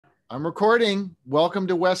I'm recording. Welcome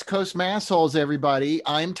to West Coast Massholes, everybody.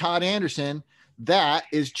 I'm Todd Anderson. That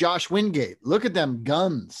is Josh Wingate. Look at them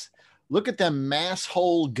guns. Look at them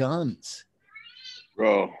masshole guns.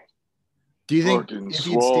 Bro. Do you think Fucking if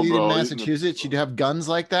you'd swole, stayed in bro. Massachusetts, you'd have guns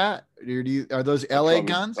like that? Or are those LA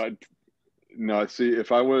guns? No, see,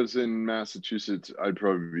 if I was in Massachusetts, I'd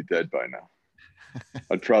probably be dead by now.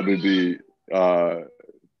 I'd probably be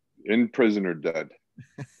in prison or dead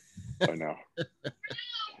by now.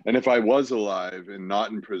 And if I was alive and not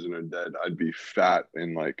in prison or dead, I'd be fat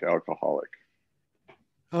and like alcoholic.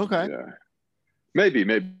 Okay. Yeah. Maybe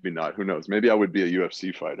not. Who knows? Maybe I would be a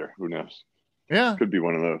UFC fighter. Who knows? Yeah. Could be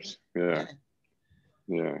one of those. Yeah.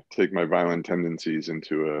 Yeah. Take my violent tendencies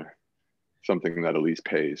into something that at least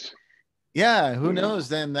pays. Yeah, who knows?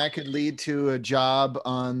 Then that could lead to a job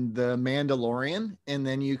on The Mandalorian, and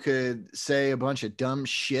then you could say a bunch of dumb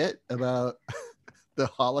shit about the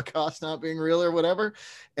Holocaust not being real or whatever,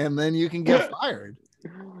 and then you can get fired.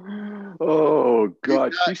 Oh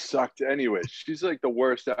God, she sucked anyways. She's like the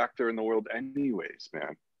worst actor in the world anyways,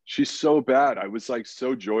 man. She's so bad. I was like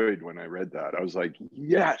so joyed when I read that. I was like,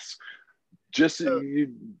 yes. Just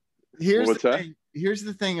here's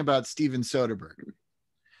the thing about Steven Soderbergh,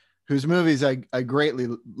 whose movies I greatly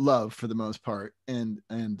love for the most part, and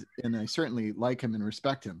I certainly like him and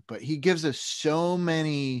respect him, but he gives us so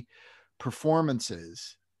many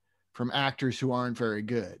performances from actors who aren't very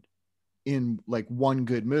good in like one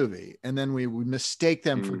good movie, and then we mistake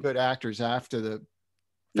them for good actors after the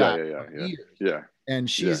fact. Yeah. And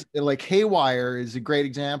she's like Haywire is a great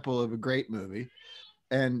example of a great movie.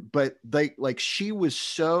 But like she was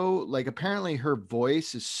so like, apparently her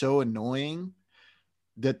voice is so annoying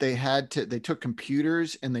that they took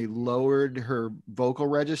computers and they lowered her vocal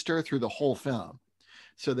register through the whole film.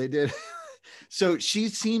 So they did. So she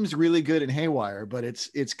seems really good in Haywire, but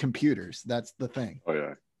it's computers. That's the thing. Oh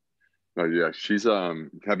yeah. She's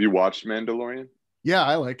have you watched Mandalorian? Yeah,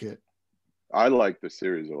 I like it. I like the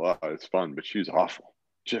series a lot. It's fun, but she's awful.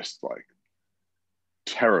 Just like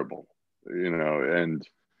terrible, and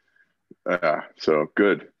so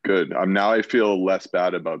good. Now I feel less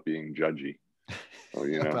bad about being judgy.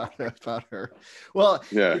 About her. Well,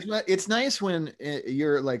 yeah, it's nice when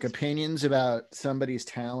your like opinions about somebody's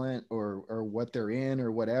talent or what they're in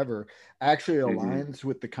or whatever actually aligns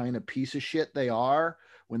with the kind of piece of shit they are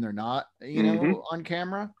when they're not, on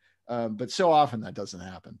camera. But so often that doesn't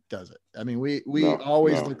happen, does it? I mean, we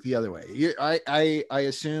always look the other way. I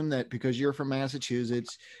assume that because you're from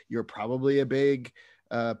Massachusetts, you're probably a big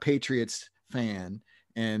Patriots fan.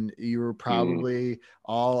 And you were probably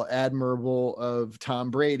all admirable of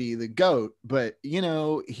Tom Brady, the GOAT, but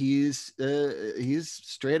he's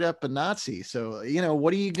straight up a Nazi. So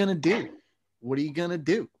what are you gonna do? You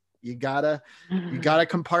gotta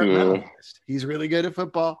compartmentalize. He's really good at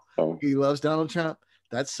football. He loves Donald Trump.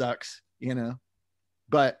 That sucks,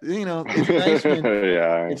 But it's nice when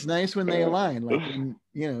it's nice when they align. Like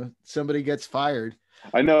when somebody gets fired.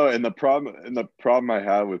 I know, and the problem I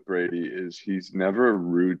have with Brady is he's never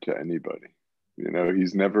rude to anybody.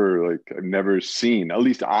 He's never I've never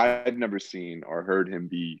seen or heard him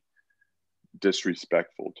be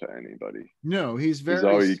disrespectful to anybody. No, he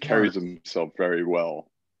carries himself very well.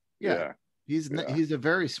 Yeah. He's a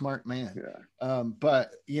very smart man.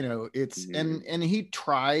 But it's and he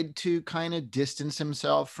tried to kind of distance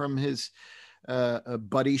himself from his a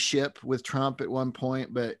buddyship with Trump at one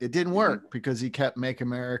point, but it didn't work because he kept "Make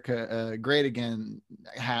America Great Again"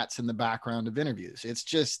 hats in the background of interviews. It's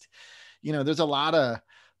just, there's a lot of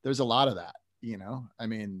that, I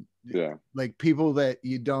mean, like people that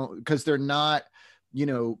you don't, because they're not,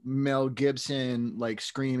 Mel Gibson, like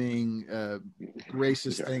screaming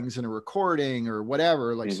racist things in a recording or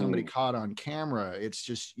whatever, like somebody caught on camera. It's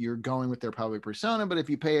just, you're going with their public persona. But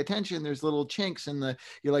if you pay attention, there's little chinks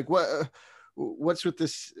you're like, what's with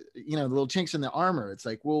this, the little chinks in the armor? It's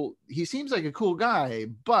like, well, he seems like a cool guy,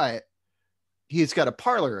 but he's got a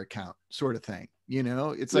parlor account sort of thing.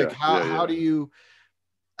 It's like, how do you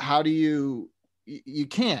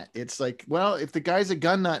can't. It's like, well, if the guy's a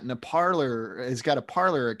gun nut in a parlor, has got a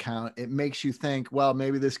parlor account, it makes you think, well,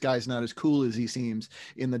 maybe this guy's not as cool as he seems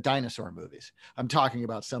in the dinosaur movies. I'm talking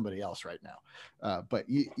about somebody else right now. But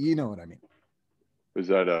you know what I mean. Is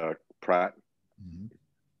that Pratt?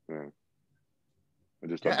 Yeah.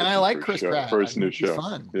 I like Chris Pratt. First new show.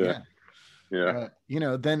 Fun. Yeah.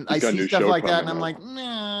 Then I see stuff like that and I'm like,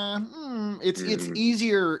 nah, it's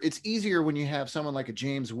easier. It's easier when you have someone like a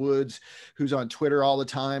James Woods who's on Twitter all the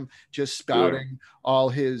time, just spouting all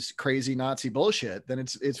his crazy Nazi bullshit. Then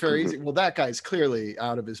it's very easy. Well, that guy's clearly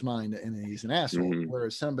out of his mind and he's an asshole.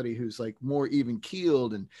 Whereas somebody who's like more even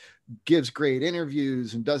keeled and gives great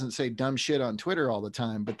interviews and doesn't say dumb shit on Twitter all the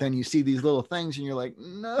time, but then you see these little things and you're like,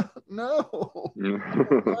 no,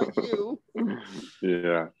 not you.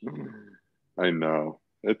 Yeah, I know.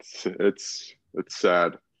 It's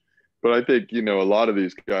sad, but I think, you know, a lot of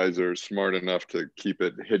these guys are smart enough to keep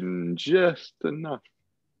it hidden just enough,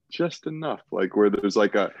 like where there's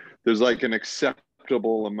like an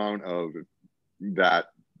acceptable amount of that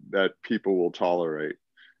people will tolerate.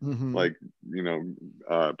 Like, you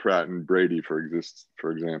know, Pratt and Brady for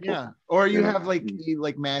example. Yeah, or you have like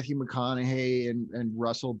Matthew McConaughey and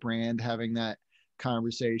Russell Brand having that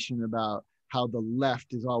conversation about how the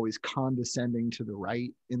left is always condescending to the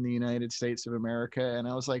right in the United States of America, and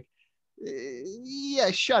I was like, yeah,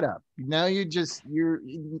 shut up. Now you're just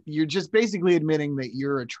basically admitting that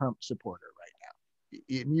you're a Trump supporter right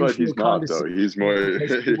now. But he's not, though. He's more.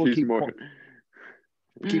 He's more.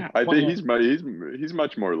 I think he's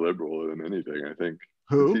much more liberal than anything. I think.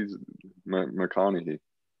 Who? He's McConaughey.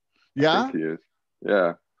 Yeah. I think he is.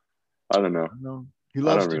 Yeah. I don't know. He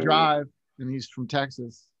loves to drive, and he's from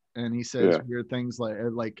Texas, and he says weird things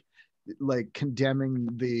like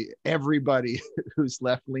condemning everybody who's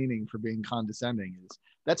left leaning for being condescending.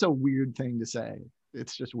 That's a weird thing to say.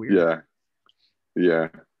 It's just weird. Yeah.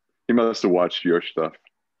 He must have watched your stuff.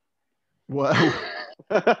 What?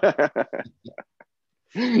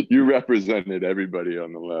 You represented everybody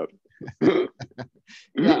on the left.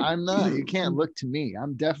 Yeah, I'm not. You can't look to me.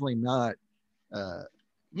 I'm definitely not.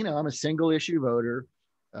 I'm a single issue voter,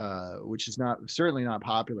 which is certainly not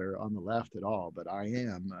popular on the left at all. But I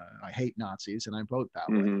am. I hate Nazis, and I vote that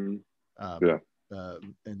way.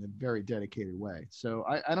 In a very dedicated way. So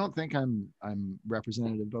I don't think I'm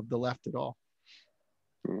representative of the left at all.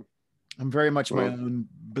 I'm very much my own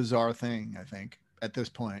bizarre thing, I think, at this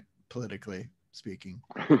point, politically speaking.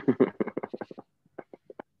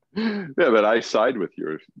 Yeah, but I side with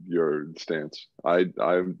your stance. I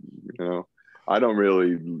don't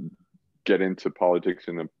really get into politics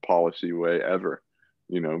in a policy way ever,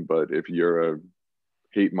 but if you're a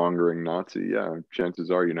hate mongering Nazi,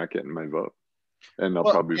 chances are you're not getting my vote, and I'll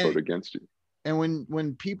probably vote against you. And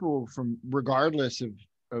when people from, regardless of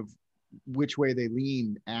which way they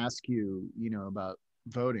lean, ask you, about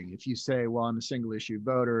voting, if you say, well, I'm a single issue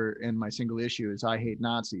voter and my single issue is I hate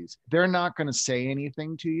Nazis, they're not going to say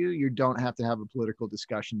anything to you. You don't have to have a political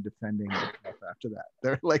discussion defending yourself after that.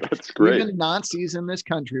 They're like, that's great. Even Nazis in this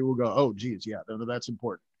country will go, oh geez, yeah, that's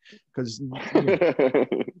important, because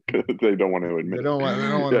they don't want to admit. They don't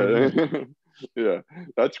want to admit. Yeah,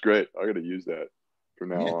 that's great. I got to use that from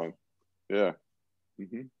now on. Yeah.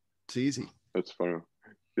 It's easy. That's fun.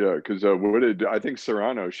 Yeah, because I think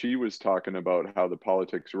Serrano, she was talking about how the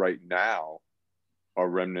politics right now are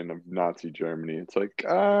remnant of Nazi Germany. It's like,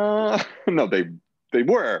 no, they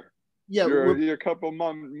were. Yeah, you're a couple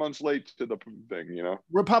months late to the thing,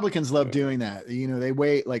 Republicans love doing that. They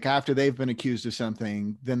wait, like after they've been accused of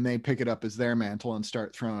something, then they pick it up as their mantle and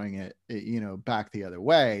start throwing it, back the other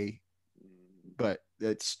way. But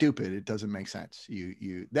it's stupid. It doesn't make sense.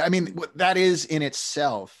 That is in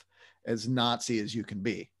itself as Nazi as you can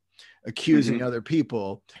be, accusing other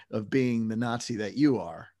people of being the Nazi that you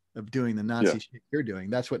are, of doing the Nazi shit you're doing.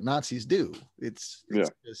 That's what Nazis do. It's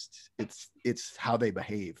how they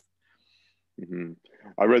behave.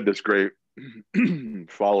 I read this great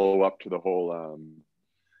follow up to the whole,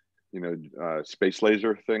 space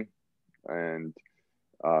laser thing. And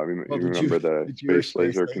you remember the space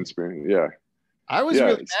laser conspiracy? Yeah. I was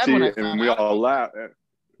really mad when I found out. We all laughed.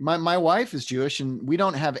 My wife is Jewish, and we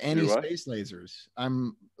don't have any space lasers.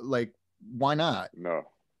 I'm like, why not? No,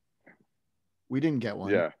 we didn't get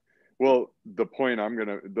one. Yeah, well, the point I'm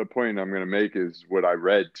gonna make is what I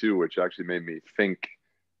read too, which actually made me think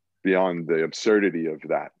beyond the absurdity of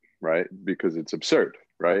that, right? Because it's absurd,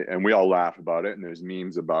 right? And we all laugh about it, and there's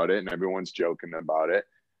memes about it, and everyone's joking about it.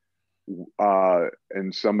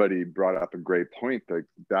 And somebody brought up a great point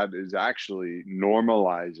that is actually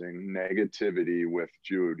normalizing negativity with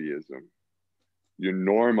Judaism. You're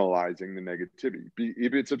normalizing the negativity.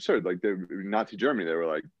 It's absurd. Like Nazi Germany, they were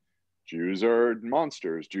like, Jews are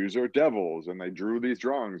monsters, Jews are devils, and they drew these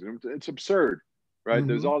drawings. And it's absurd, right?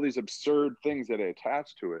 There's all these absurd things that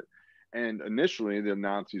attach to it. And initially, the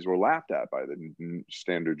Nazis were laughed at by the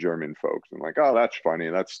standard German folks, and like, oh, that's funny,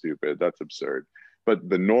 that's stupid, that's absurd. But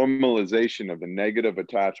the normalization of the negative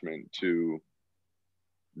attachment to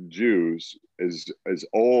Jews is as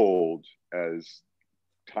old as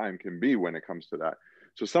time can be when it comes to that.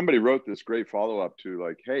 So somebody wrote this great follow-up to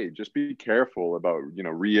like, hey, just be careful about, you know,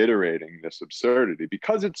 reiterating this absurdity,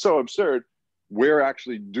 because it's so absurd. We're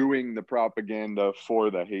actually doing the propaganda for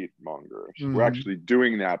the hate mongers. We're actually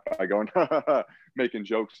doing that by going making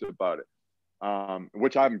jokes about it,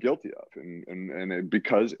 which I'm guilty of, and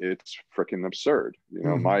because it's freaking absurd. You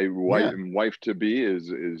know, my wife to be is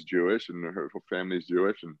Jewish, and her family's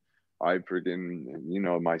Jewish, and I freaking, you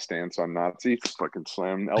know, my stance on Nazis, fucking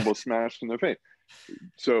slam, elbow smash in their face.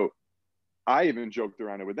 So I even joked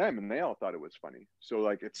around it with them, and they all thought it was funny. So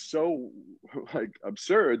like, it's so like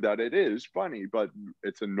absurd that it is funny, but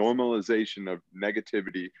it's a normalization of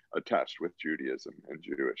negativity attached with Judaism and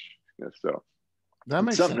Jewishness. So that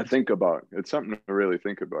makes something sense. to think about. It's something to really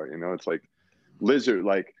think about. You know, it's like lizard,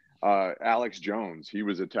 like Alex Jones. He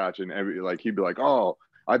was attaching he'd be like, oh,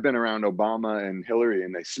 I've been around Obama and Hillary,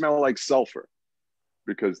 and they smell like sulfur,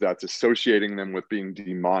 because that's associating them with being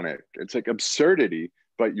demonic. It's like absurdity.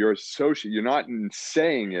 But you're not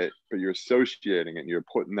saying it, but you're associating it, and you're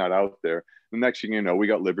putting that out there. The next thing you know, we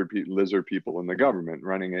got lizard people in the government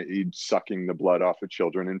running it, sucking the blood off of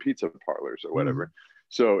children in pizza parlors or whatever.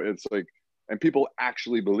 So it's like, and people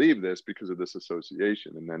actually believe this because of this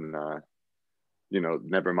association. And then, you know,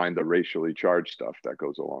 never mind the racially charged stuff that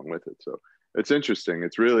goes along with it. So it's interesting.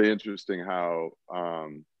 It's really interesting how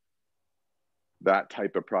that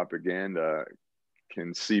type of propaganda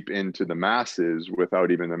can seep into the masses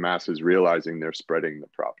without even the masses realizing they're spreading the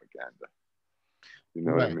propaganda. You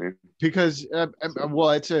know what I mean? Because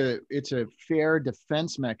well, it's a fair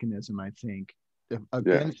defense mechanism, I think,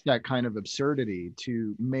 against that kind of absurdity,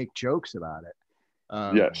 to make jokes about it.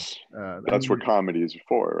 Yes, that's what comedy is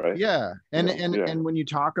for, right? Yeah, and when you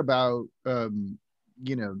talk about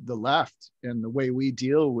you know, the left and the way we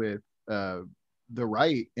deal with the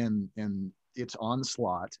right and its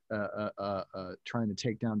onslaught, trying to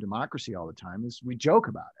take down democracy all the time, is we joke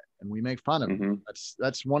about it and we make fun of it.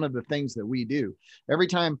 That's one of the things that we do. Every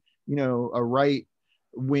time, you know, a right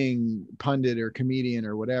wing pundit or comedian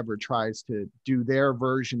or whatever tries to do their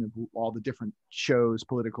version of all the different shows,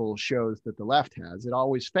 political shows that the left has, it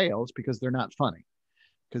always fails because they're not funny.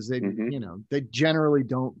 Because they, you know, they generally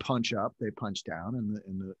don't punch up; they punch down. And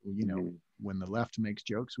the you know, when the left makes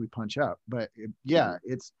jokes, we punch up. But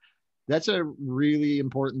that's a really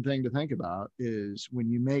important thing to think about, is when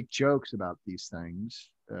you make jokes about these things,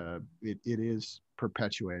 it is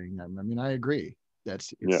perpetuating them. I mean, I agree.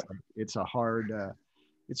 It's a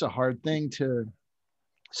hard thing to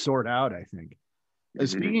sort out, I think.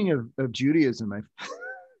 Speaking of Judaism,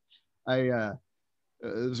 I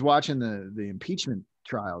was watching the impeachment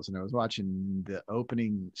trials, and I was watching the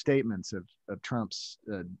opening statements of Trump's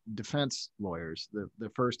defense lawyers, the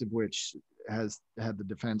first of which has had the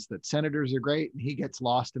defense that senators are great and he gets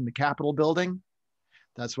lost in the Capitol building.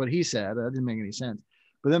 That's what he said. That didn't make any sense.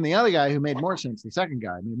 But then the other guy who made more sense, the second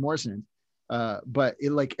guy made more sense. But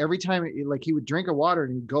it, like, every time like he would drink a water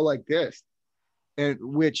and he'd go like this, and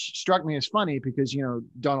which struck me as funny because, you know,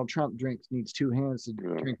 Donald Trump needs two hands to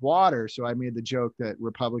drink water. So I made the joke that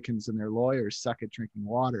Republicans and their lawyers suck at drinking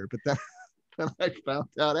water. But then I found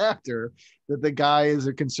out after that the guy is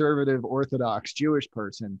a conservative Orthodox Jewish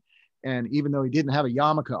person. And even though he didn't have a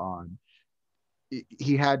yarmulke on,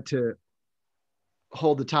 he had to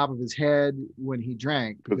hold the top of his head when he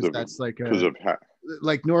drank, because that's like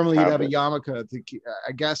like normally you'd have a yarmulke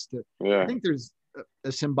I guess I think there's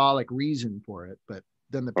a symbolic reason for it, but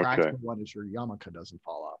then the practical one is your yarmulke doesn't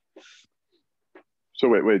fall off. So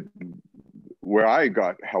wait, where I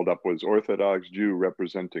got held up was Orthodox Jew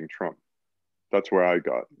representing Trump. That's where I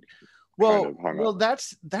got well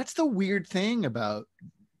that's the weird thing about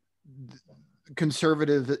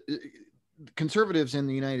conservatives in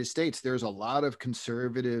the United States. There's a lot of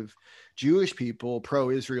conservative Jewish people,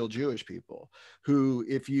 pro-Israel Jewish people, who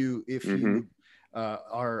if you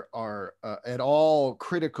are at all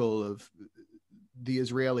critical of the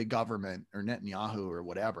Israeli government or Netanyahu or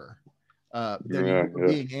whatever, then you're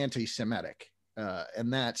being anti-Semitic,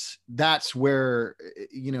 and that's where,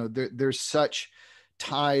 you know, there's such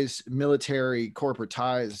ties, military corporate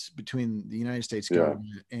ties between the United States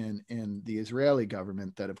government and the Israeli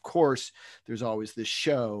government, that of course there's always this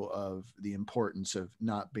show of the importance of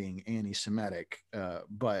not being anti-Semitic,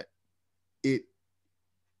 but it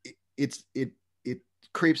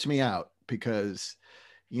creeps me out because,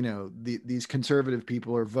 you know, these conservative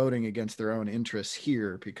people are voting against their own interests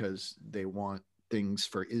here because they want things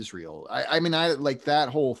for Israel. I mean, I like that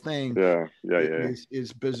whole thing.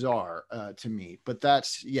 Is bizarre to me. But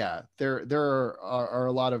that's there are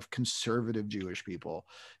a lot of conservative Jewish people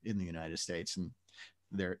in the United States, and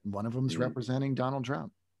one of them is representing Donald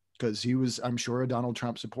Trump. because he was, I'm sure, a Donald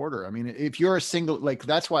Trump supporter. I mean, if you're a single, like,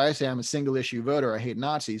 that's why I say I'm a single issue voter. I hate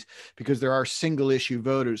Nazis, because there are single issue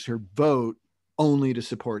voters who vote only to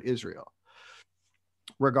support Israel,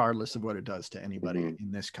 regardless of what it does to anybody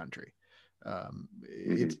in this country.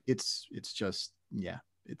 It's just, yeah,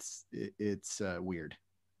 it's weird,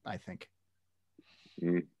 I think.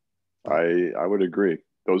 I would agree.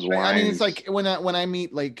 Those lines. I mean, it's like when I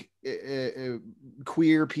meet like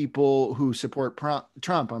queer people who support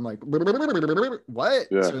Trump, I'm like, what?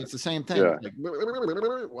 Yeah. So it's the same thing. Yeah. Like,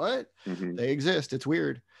 what? They exist. It's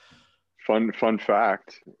weird. Fun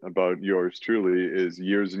fact about yours truly is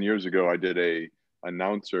years and years ago, I did a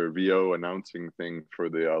VO announcing thing for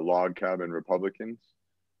the Log Cabin Republicans.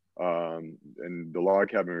 And the Log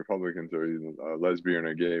Cabin Republicans are lesbian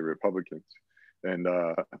or gay Republicans. And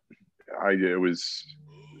it was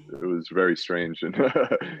very strange. And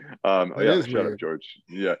yeah, shut up, George.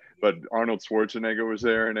 Yeah, but Arnold Schwarzenegger was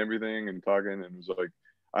there and everything and talking, and it was like,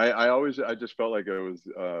 I just felt like it was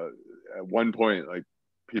at one point, like,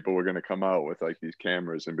 people were going to come out with like these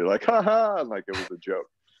cameras and be like, haha, like it was a joke,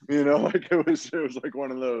 like it was like one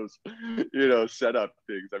of those, set up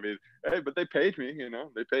things. I mean, hey, but they paid me,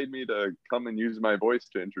 they paid me to come and use my voice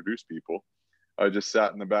to introduce people. I just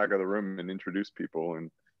sat in the back of the room and introduced people, and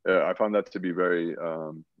I found that to be very,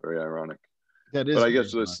 very ironic. That is, but I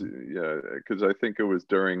guess this, because I think it was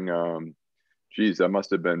during, that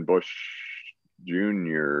must have been Bush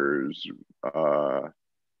Jr.'s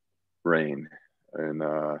reign, and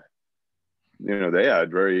they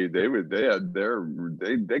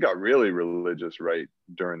got really religious right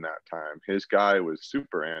during that time. His guy was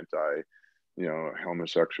super anti,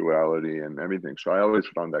 homosexuality and everything. So I always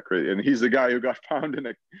found that crazy. And he's the guy who got found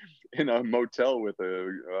in a motel with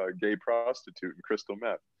a gay prostitute and crystal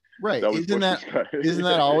meth. Right. Isn't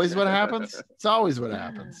that always what happens? It's always what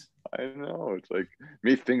happens. I know. It's like,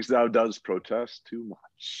 methinks thou does protest too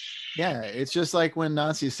much. Yeah. It's just like when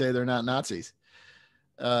Nazis say they're not Nazis.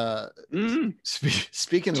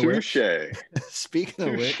 Speaking of which,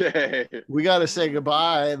 we got to say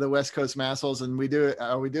goodbye, the West Coast Massholes, and we do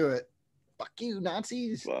it. Fuck you,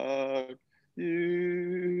 Nazis. Fuck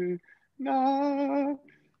you, Nazis.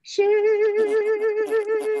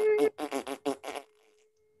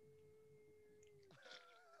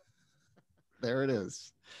 There it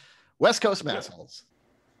is. West Coast Massholes.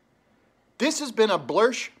 This has been a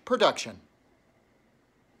Blursh production.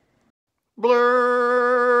 Blursh.